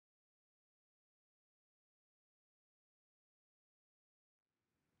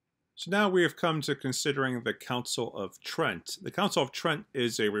So now we have come to considering the Council of Trent. The Council of Trent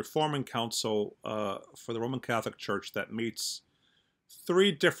is a reforming council for the Roman Catholic Church that meets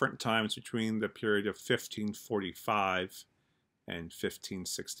three different times between the period of 1545 and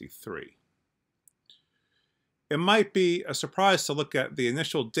 1563. It might be a surprise to look at the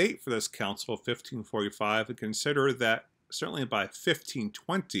initial date for this council, 1545, and consider that certainly by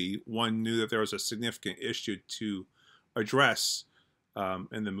 1520, one knew that there was a significant issue to address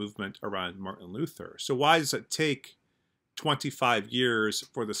in the movement around Martin Luther. So why does it take 25 years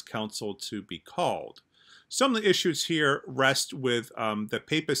for this council to be called? Some of the issues here rest with the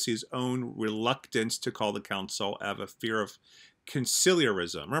papacy's own reluctance to call the council out of a fear of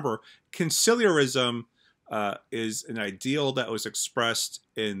conciliarism. Remember, conciliarism is an ideal that was expressed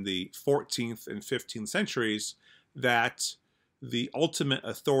in the 14th and 15th centuries, that the ultimate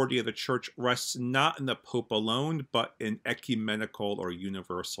authority of the church rests not in the Pope alone, but in ecumenical or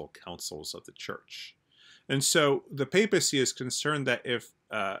universal councils of the church. And so the papacy is concerned that if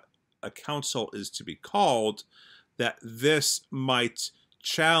a council is to be called, that this might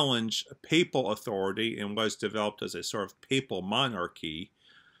challenge papal authority and was developed as a sort of papal monarchy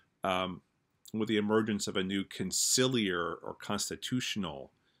with the emergence of a new conciliar or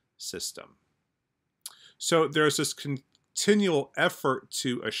constitutional system. So there's this continual effort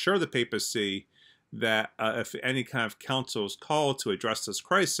to assure the papacy that if any kind of council is called to address this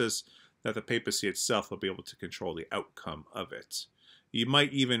crisis, that the papacy itself will be able to control the outcome of it. You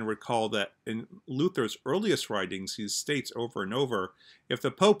might even recall that in Luther's earliest writings, he states over and over, if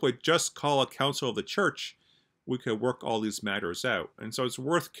the Pope would just call a council of the church, we could work all these matters out. And so it's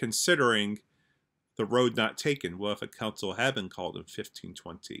worth considering the road not taken. Well, if a council had been called in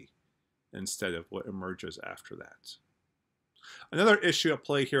 1520 instead of what emerges after that. Another issue at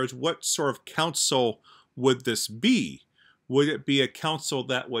play here is what sort of council would this be? Would it be a council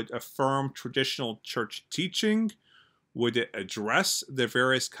that would affirm traditional church teaching? Would it address the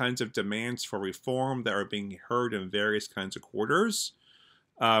various kinds of demands for reform that are being heard in various kinds of quarters?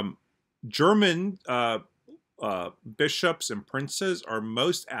 German bishops and princes are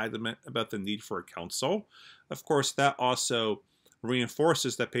most adamant about the need for a council. Of course, that also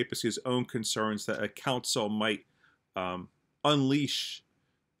reinforces the papacy's own concerns that a council might unleash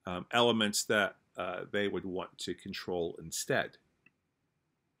elements that they would want to control instead.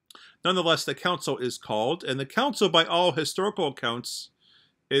 Nonetheless, the council is called, and the council, by all historical accounts,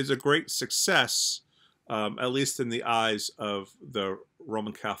 is a great success, at least in the eyes of the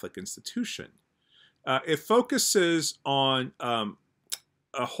Roman Catholic institution. It focuses on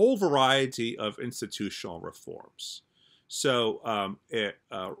a whole variety of institutional reforms. So it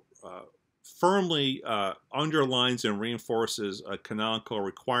firmly underlines and reinforces a canonical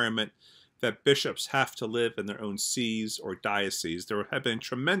requirement that bishops have to live in their own sees or dioceses. There have been a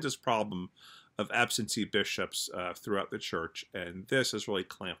tremendous problem of absentee bishops throughout the church, and this is really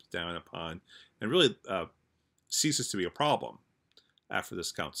clamped down upon and really ceases to be a problem after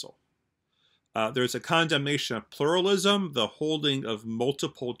this council. There's a condemnation of pluralism, the holding of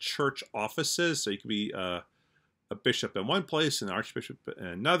multiple church offices. So you could be a bishop in one place, an archbishop in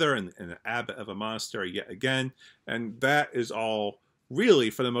another, and an abbot of a monastery yet again. And that is all really,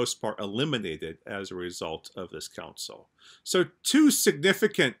 for the most part, eliminated as a result of this council. So two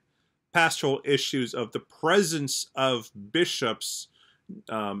significant pastoral issues of the presence of bishops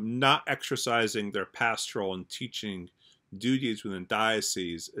not exercising their pastoral and teaching duties within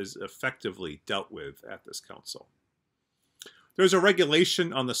dioceses is effectively dealt with at this council. There's a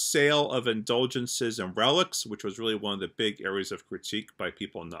regulation on the sale of indulgences and relics, which was really one of the big areas of critique by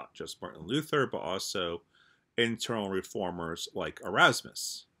people not just Martin Luther, but also internal reformers like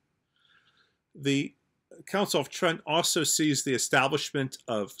Erasmus. The Council of Trent also sees the establishment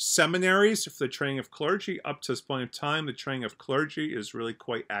of seminaries for the training of clergy. Up to this point in time, the training of clergy is really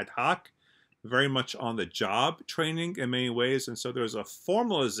quite ad hoc, very much on the job training in many ways, and so there's a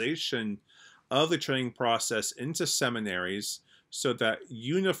formalization of the training process into seminaries so that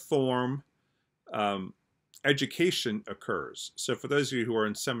uniform education occurs. So for those of you who are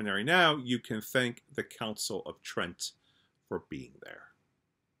in seminary now, you can thank the Council of Trent for being there.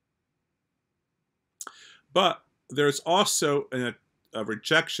 But there's also a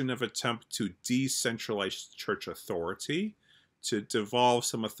rejection of attempt to decentralize church authority, to devolve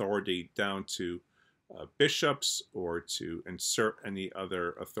some authority down to bishops or to insert any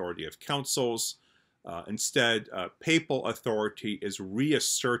other authority of councils. Instead, papal authority is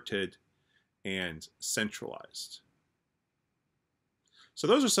reasserted and centralized. So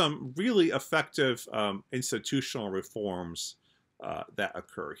those are some really effective institutional reforms that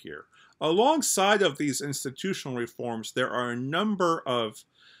occur here. Alongside of these institutional reforms, there are a number of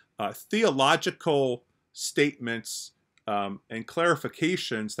theological statements and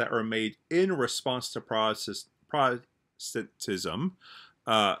clarifications that are made in response to Protestantism.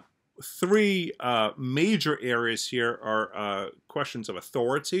 Three major areas here are questions of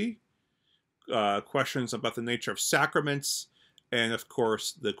authority, questions about the nature of sacraments, and of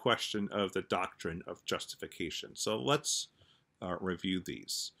course the question of the doctrine of justification. So let's review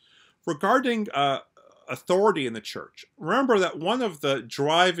these. Regarding authority in the church, remember that one of the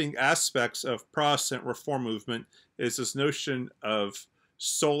driving aspects of Protestant reform movement is this notion of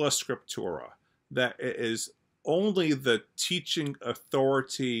sola scriptura, that it is only the teaching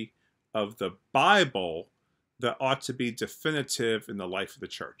authority of the Bible that ought to be definitive in the life of the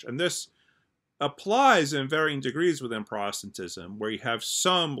church. And this applies in varying degrees within Protestantism, where you have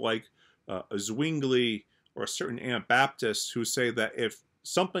some like Zwingli or certain Anabaptists who say that if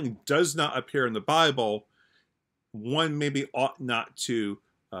something does not appear in the Bible, one maybe ought not to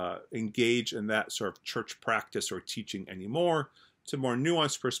engage in that sort of church practice or teaching anymore, to more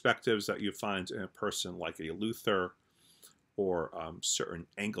nuanced perspectives that you find in a person like a Luther or certain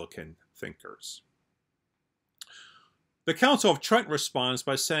Anglican thinkers. The Council of Trent responds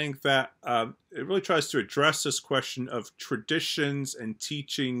by saying that it really tries to address this question of traditions and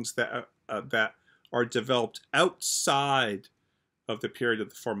teachings that are developed outside of the period of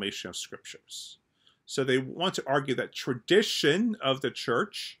the formation of scriptures. So they want to argue that tradition of the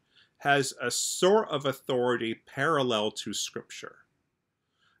church has a sort of authority parallel to scripture.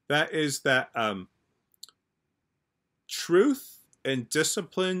 That is that truth and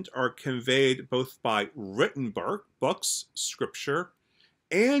discipline are conveyed both by written books, scripture,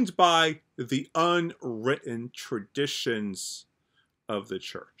 and by the unwritten traditions of the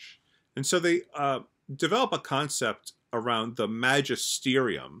church. And so they develop a concept around the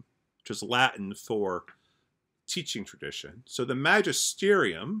magisterium, which is Latin for teaching tradition. So the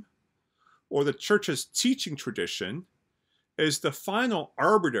magisterium, or the church's teaching tradition, is the final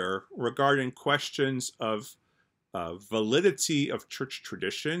arbiter regarding questions of validity of church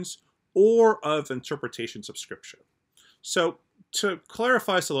traditions or of interpretations of scripture. So to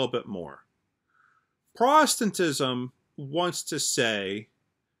clarify this a little bit more, Protestantism wants to say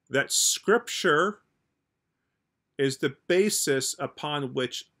that scripture is the basis upon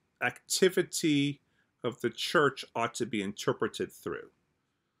which activity of the church ought to be interpreted through.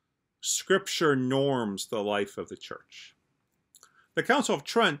 Scripture norms the life of the church. The Council of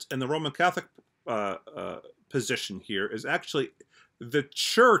Trent and the Roman Catholic position here is actually the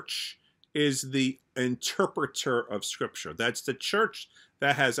church is the interpreter of scripture. That's the church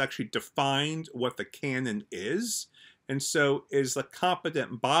that has actually defined what the canon is, and so is the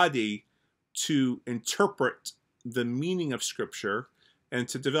competent body to interpret the meaning of scripture and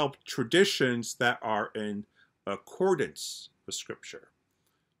to develop traditions that are in accordance with scripture.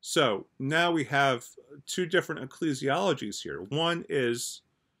 So now we have two different ecclesiologies here. One is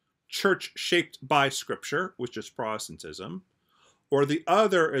church shaped by scripture, which is Protestantism, or the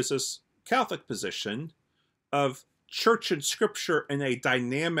other is this Catholic position of church and scripture in a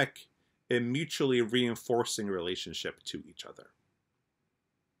dynamic and mutually reinforcing relationship to each other.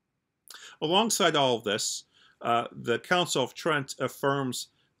 Alongside all of this, the Council of Trent affirms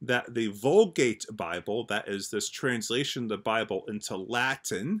that the Vulgate Bible, that is this translation of the Bible into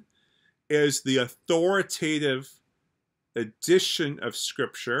Latin, is the authoritative edition of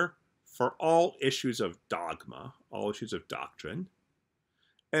Scripture for all issues of dogma, all issues of doctrine,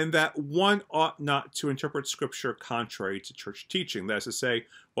 and that one ought not to interpret Scripture contrary to church teaching. That is to say,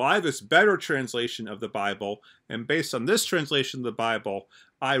 well, I have this better translation of the Bible, and based on this translation of the Bible,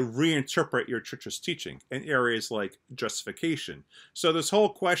 I reinterpret your church's teaching in areas like justification. So this whole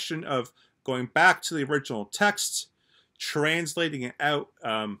question of going back to the original text, translating it out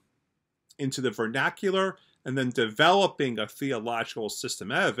into the vernacular, and then developing a theological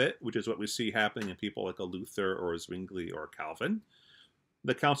system out of it, which is what we see happening in people like a Luther or a Zwingli or Calvin,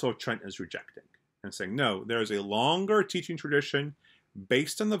 the Council of Trent is rejecting and saying, no, there is a longer teaching tradition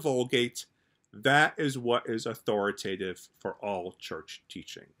based on the Vulgate. That is what is authoritative for all church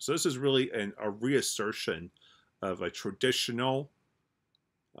teaching. So this is really a reassertion of a traditional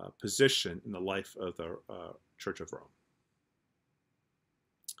position in the life of the Church of Rome.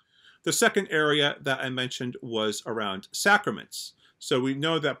 The second area that I mentioned was around sacraments. So we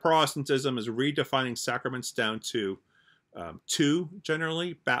know that Protestantism is redefining sacraments down to two,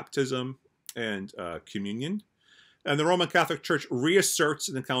 generally, baptism and communion. And the Roman Catholic Church reasserts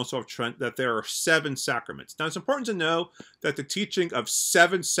in the Council of Trent that there are 7 sacraments. Now, it's important to know that the teaching of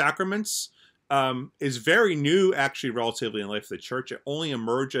 7 sacraments is very new, actually, relatively in the life of the Church. It only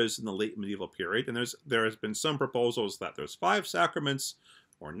emerges in the late medieval period. And there has been some proposals that there's 5 sacraments.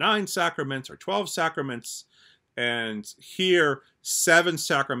 or 9 sacraments or 12 sacraments. And here, 7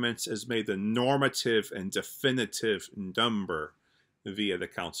 sacraments is made the normative and definitive number via the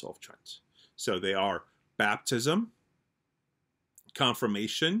Council of Trent. So they are baptism,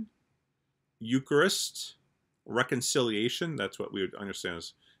 confirmation, Eucharist, reconciliation, that's what we would understand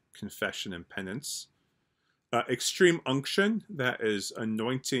as confession and penance, extreme unction, that is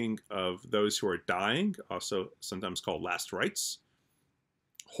anointing of those who are dying, also sometimes called last rites,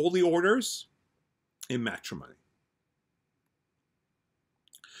 holy orders, and matrimony.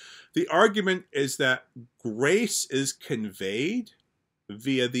 The argument is that grace is conveyed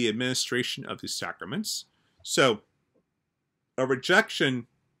via the administration of these sacraments. So a rejection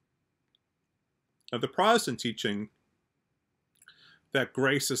of the Protestant teaching that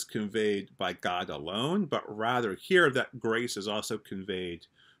grace is conveyed by God alone, but rather here that grace is also conveyed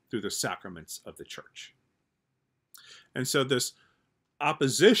through the sacraments of the church. And so this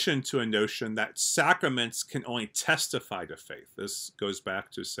opposition to a notion that sacraments can only testify to faith. This goes back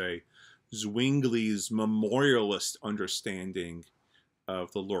to, say, Zwingli's memorialist understanding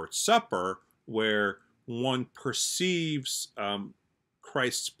of the Lord's Supper, where one perceives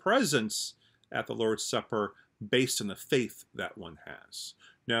Christ's presence at the Lord's Supper based on the faith that one has.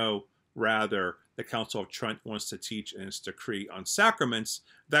 No, rather, the Council of Trent wants to teach in its decree on sacraments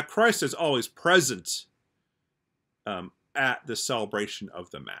that Christ is always present at the celebration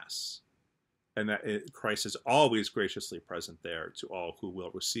of the Mass, and that Christ is always graciously present there to all who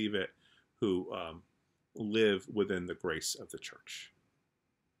will receive it, who live within the grace of the Church.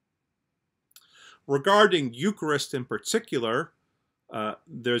 Regarding Eucharist in particular,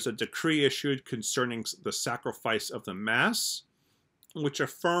 there's a decree issued concerning the sacrifice of the Mass, which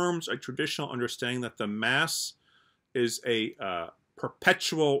affirms a traditional understanding that the Mass is a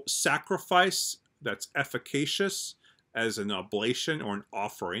perpetual sacrifice that's efficacious as an oblation or an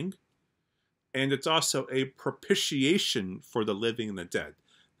offering, and it's also a propitiation for the living and the dead.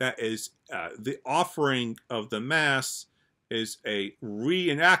 That is, the offering of the Mass is a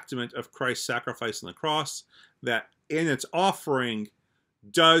reenactment of Christ's sacrifice on the cross that in its offering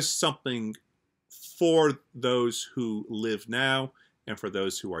does something for those who live now and for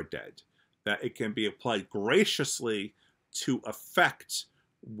those who are dead. That it can be applied graciously to affect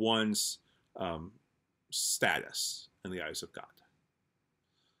one's status in the eyes of God.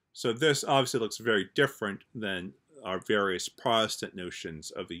 So this obviously looks very different than our various Protestant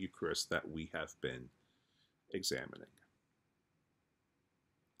notions of the Eucharist that we have been examining.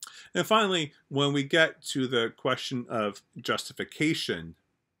 And finally, when we get to the question of justification,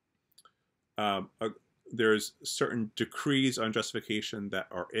 there's certain decrees on justification that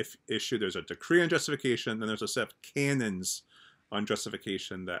are issued. There's a decree on justification, then there's a set of canons on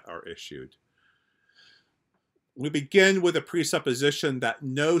justification that are issued. We begin with a presupposition that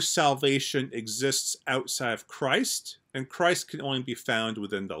no salvation exists outside of Christ, and Christ can only be found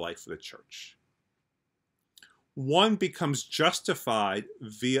within the life of the Church. One becomes justified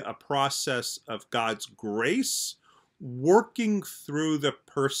via a process of God's grace working through the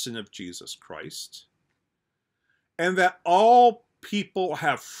person of Jesus Christ, and that all people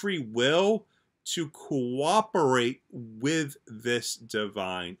have free will to cooperate with this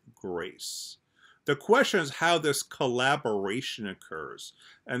divine grace. The question is how this collaboration occurs.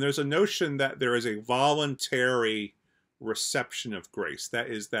 And there's a notion that there is a voluntary reception of grace. That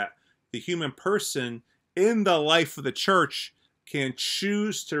is, that the human person in the life of the Church can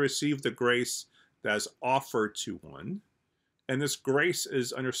choose to receive the grace that is offered to one. And this grace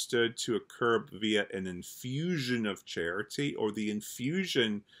is understood to occur via an infusion of charity or the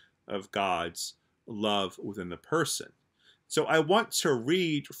infusion of God's love within the person. So I want to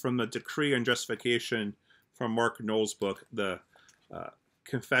read from the Decree on Justification from Mark Knoll's book, the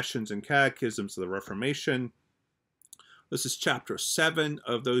Confessions and Catechisms of the Reformation. This is chapter 7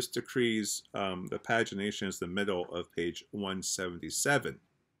 of those decrees. The pagination is the middle of page 177.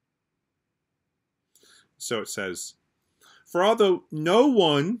 So it says, "For although no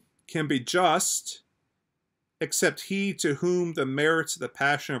one can be just except he to whom the merits of the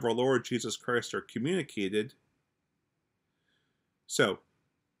passion of our Lord Jesus Christ are communicated," so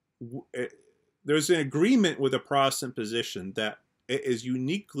there's an agreement with the Protestant position that it is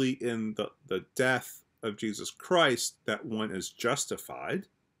uniquely in the death of Jesus Christ that one is justified.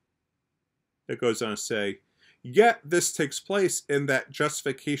 It goes on to say, "Yet this takes place in that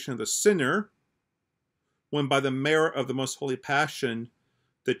justification of the sinner, when by the merit of the most holy passion,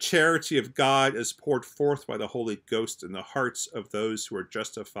 the charity of God is poured forth by the Holy Ghost in the hearts of those who are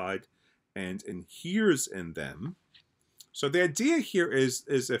justified and inheres in them." So the idea here is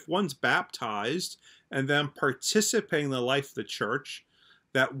if one's baptized and then participating in the life of the Church,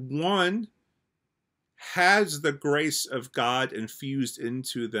 that one has the grace of God infused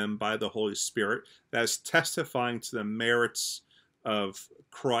into them by the Holy Spirit that is testifying to the merits of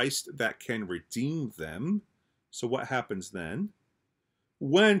Christ that can redeem them. So what happens then?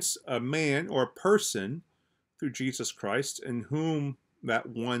 Whence a man or a person through Jesus Christ in whom that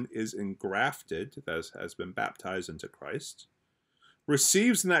one is engrafted, that has been baptized into Christ,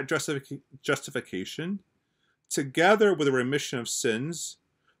 receives in that justification, together with a remission of sins,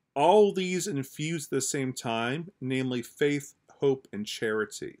 all these infused at the same time, namely faith, hope, and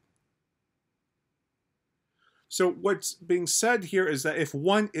charity. So what's being said here is that if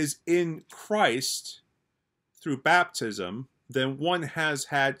one is in Christ through baptism, then one has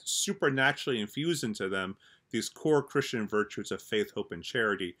had supernaturally infused into them these core Christian virtues of faith, hope, and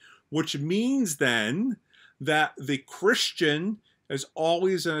charity, which means then that the Christian is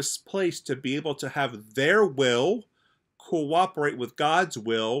always in a place to be able to have their will cooperate with God's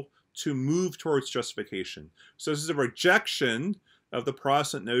will to move towards justification. So this is a rejection of the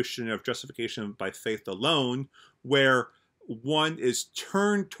Protestant notion of justification by faith alone, where one is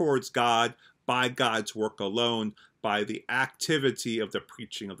turned towards God by God's work alone, by the activity of the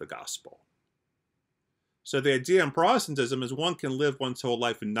preaching of the gospel. So the idea in Protestantism is one can live one's whole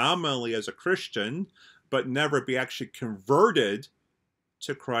life nominally as a Christian, but never be actually converted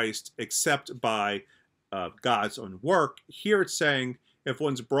to Christ except by God's own work. Here it's saying if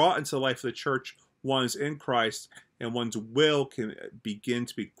one's brought into the life of the church, one is in Christ, and one's will can begin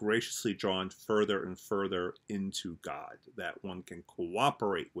to be graciously drawn further and further into God, that one can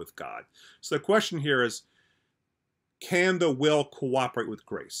cooperate with God. So the question here is, can the will cooperate with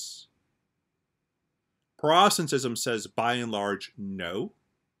grace? Protestantism says, by and large, no.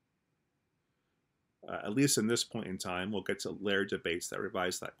 At least in this point in time. We'll get to later debates that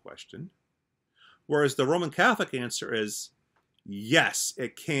revise that question. Whereas the Roman Catholic answer is, yes,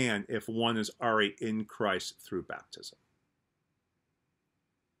 it can if one is already in Christ through baptism.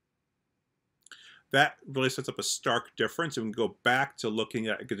 That really sets up a stark difference, and we can go back to looking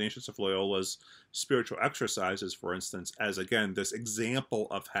at Ignatius of Loyola's spiritual exercises, for instance, as, again, this example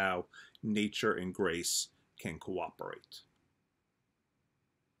of how nature and grace can cooperate.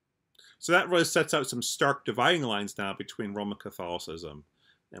 So that really sets out some stark dividing lines now between Roman Catholicism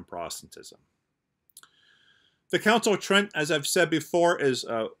and Protestantism. The Council of Trent, as I've said before, is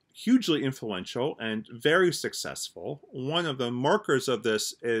hugely influential and very successful. One of the markers of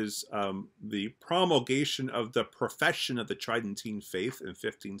this is the promulgation of the profession of the Tridentine faith in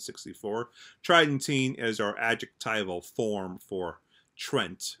 1564. Tridentine is our adjectival form for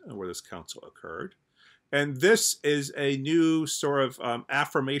Trent, where this council occurred. And this is a new sort of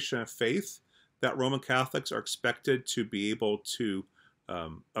affirmation of faith that Roman Catholics are expected to be able to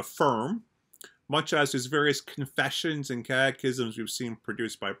affirm, much as his various confessions and catechisms we've seen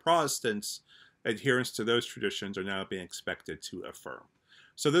produced by Protestants. Adherents to those traditions are now being expected to affirm.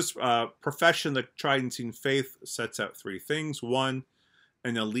 So this profession, the Tridentine faith, sets out three things. One,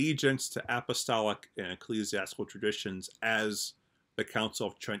 an allegiance to apostolic and ecclesiastical traditions as the Council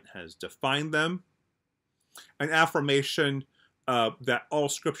of Trent has defined them. An affirmation that all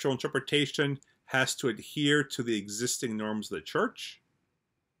scriptural interpretation has to adhere to the existing norms of the church.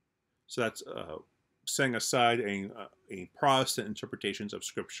 So that's setting aside a Protestant interpretations of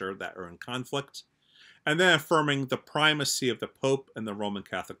Scripture that are in conflict. And then affirming the primacy of the Pope and the Roman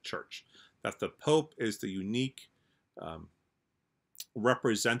Catholic Church. That the Pope is the unique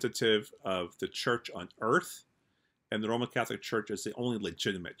representative of the church on earth, and the Roman Catholic Church is the only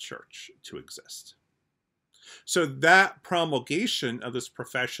legitimate church to exist. So that promulgation of this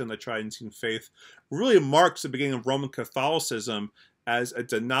profession, the Tridentine faith, really marks the beginning of Roman Catholicism as a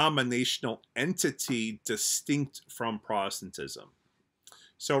denominational entity distinct from Protestantism.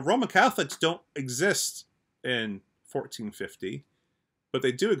 So Roman Catholics don't exist in 1450, but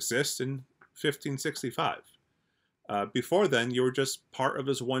they do exist in 1565. Before then, you were just part of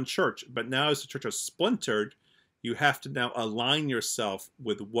this one church, but now as the church is splintered, you have to now align yourself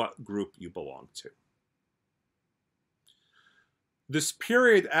with what group you belong to. This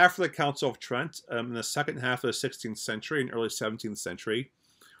period after the Council of Trent, in the second half of the 16th century and early 17th century,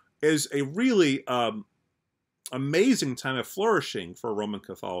 is a really amazing time of flourishing for Roman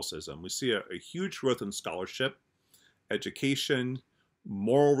Catholicism. We see a huge growth in scholarship, education,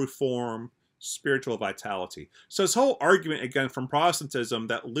 moral reform, spiritual vitality. So this whole argument, again, from Protestantism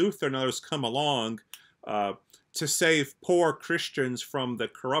that Luther and others come along to save poor Christians from the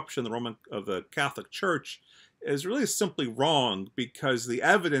corruption of the Catholic Church is really simply wrong, because the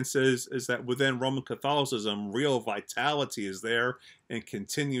evidence is that within Roman Catholicism, real vitality is there and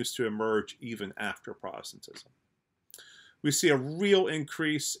continues to emerge even after Protestantism. We see a real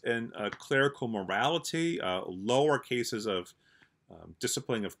increase in clerical morality, lower cases of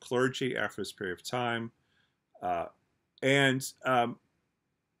disciplining of clergy after this period of time. And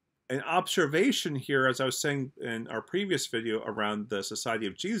an observation here, as I was saying in our previous video around the Society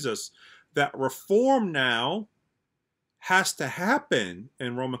of Jesus, that reform now has to happen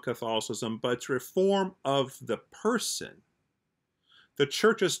in Roman Catholicism, but it's reform of the person. The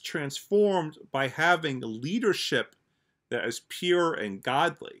church is transformed by having leadership that is pure and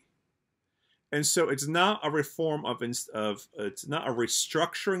godly. And so it's not a reform it's not a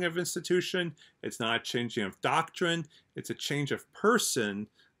restructuring of institution, it's not a changing of doctrine, it's a change of person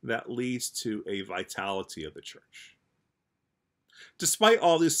that leads to a vitality of the church. Despite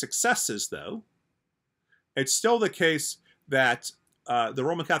all these successes, though, it's still the case that the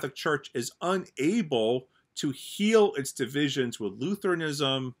Roman Catholic Church is unable to heal its divisions with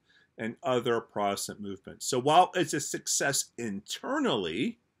Lutheranism and other Protestant movements. So while it's a success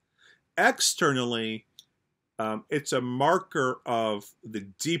internally, externally, it's a marker of the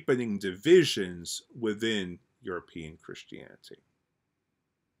deepening divisions within European Christianity.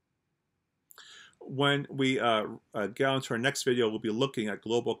 When we get on to our next video, we'll be looking at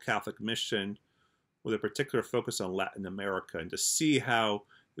global Catholic mission with a particular focus on Latin America, and to see how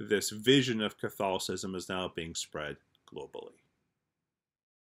this vision of Catholicism is now being spread globally.